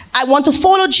 I want to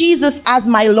follow Jesus as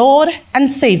my Lord and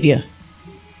Savior.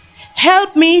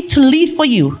 Help me to live for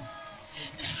you.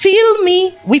 Fill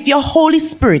me with your Holy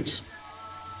Spirit.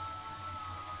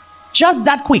 Just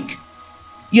that quick,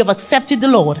 you have accepted the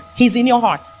Lord. He's in your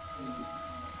heart.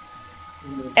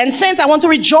 And since I want to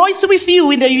rejoice with you,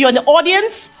 whether you're in the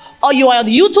audience or you are on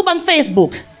YouTube and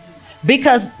Facebook,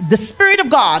 because the Spirit of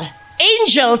God,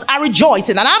 angels are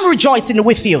rejoicing, and I'm rejoicing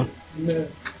with you. Amen.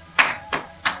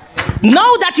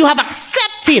 Know that you have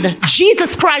accepted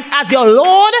Jesus Christ as your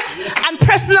Lord and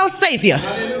personal Savior.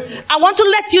 I want to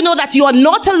let you know that you are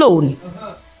not alone.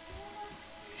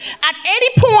 At any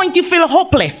point you feel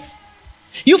hopeless,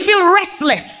 you feel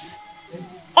restless,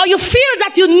 or you feel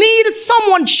that you need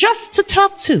someone just to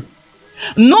talk to,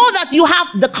 know that you have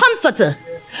the Comforter,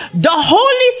 the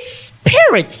Holy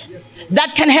Spirit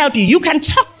that can help you. You can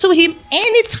talk to him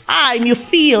anytime you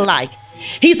feel like.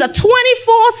 He's a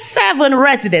 24/7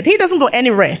 resident. He doesn't go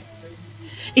anywhere.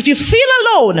 If you feel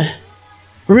alone,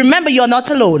 remember you're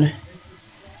not alone.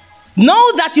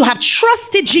 Know that you have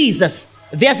trusted Jesus.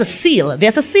 There's a seal.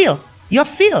 There's a seal. You're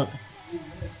sealed.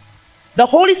 The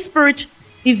Holy Spirit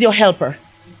is your helper.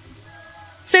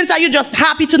 Since are you just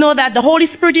happy to know that the Holy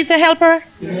Spirit is a helper?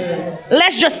 Yeah.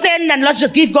 Let's just stand and let's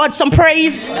just give God some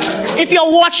praise. If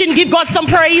you're watching, give God some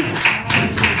praise.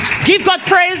 Give God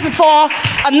praise for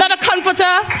another Comforter,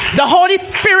 the Holy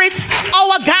Spirit,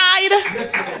 our guide,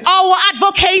 our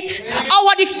advocate,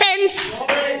 our defense,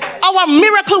 our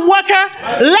miracle worker.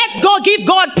 Let's go give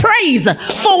God praise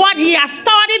for what he has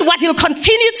started, what he'll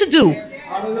continue to do.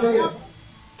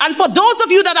 And for those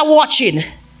of you that are watching,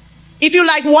 if you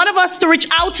like one of us to reach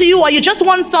out to you, or you just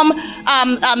want some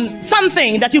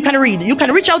something that you can read, you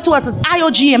can reach out to us at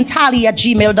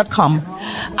iogmtally@gmail.com.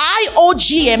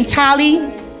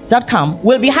 iogmtally.com.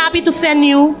 We'll be happy to send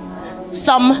you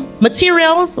some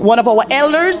materials. One of our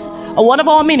elders or one of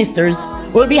our ministers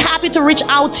will be happy to reach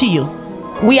out to you.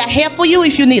 We are here for you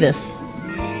if you need us.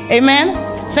 Amen.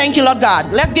 Thank you, Lord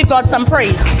God. Let's give God some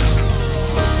praise.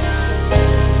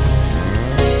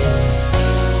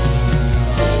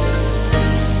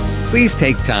 Please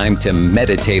take time to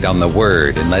meditate on the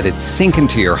Word and let it sink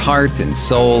into your heart and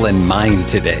soul and mind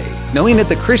today, knowing that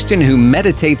the Christian who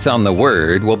meditates on the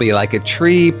Word will be like a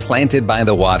tree planted by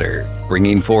the water,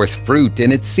 bringing forth fruit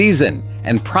in its season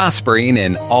and prospering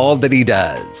in all that he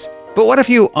does. But what if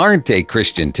you aren't a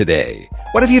Christian today?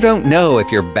 What if you don't know if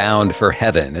you're bound for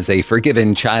heaven as a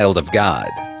forgiven child of God?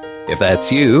 If that's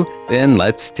you, then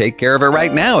let's take care of it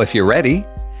right now if you're ready.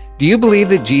 Do you believe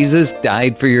that Jesus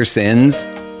died for your sins?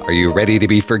 Are you ready to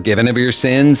be forgiven of your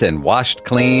sins and washed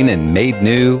clean and made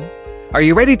new? Are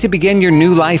you ready to begin your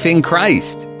new life in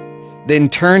Christ? Then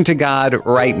turn to God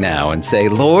right now and say,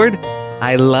 Lord,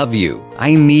 I love you.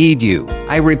 I need you.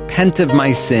 I repent of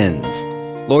my sins.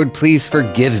 Lord, please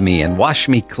forgive me and wash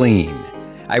me clean.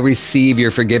 I receive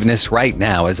your forgiveness right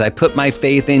now as I put my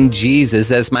faith in Jesus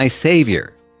as my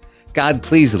Savior. God,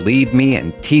 please lead me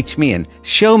and teach me and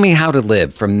show me how to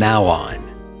live from now on.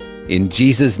 In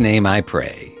Jesus' name I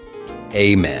pray.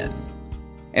 Amen.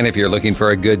 And if you're looking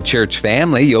for a good church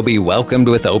family, you'll be welcomed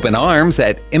with open arms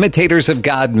at Imitators of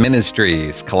God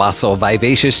Ministries, Colossal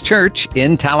Vivacious Church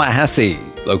in Tallahassee,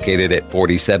 located at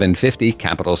 4750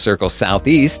 Capitol Circle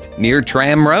Southeast near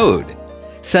Tram Road.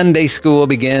 Sunday school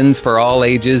begins for all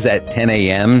ages at 10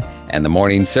 a.m., and the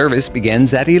morning service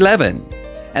begins at 11,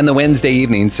 and the Wednesday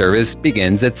evening service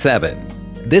begins at 7.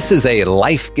 This is a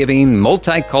life-giving,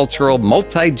 multicultural,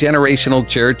 multi-generational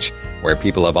church where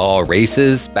people of all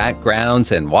races,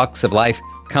 backgrounds, and walks of life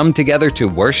come together to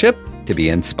worship, to be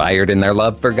inspired in their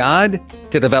love for God,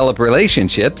 to develop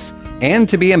relationships, and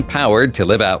to be empowered to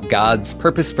live out God's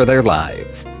purpose for their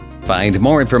lives. Find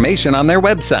more information on their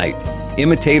website,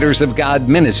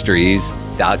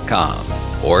 ImitatorsofGodMinistries.com,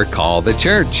 or call the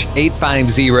church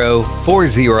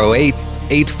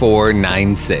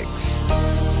 850-408-8496.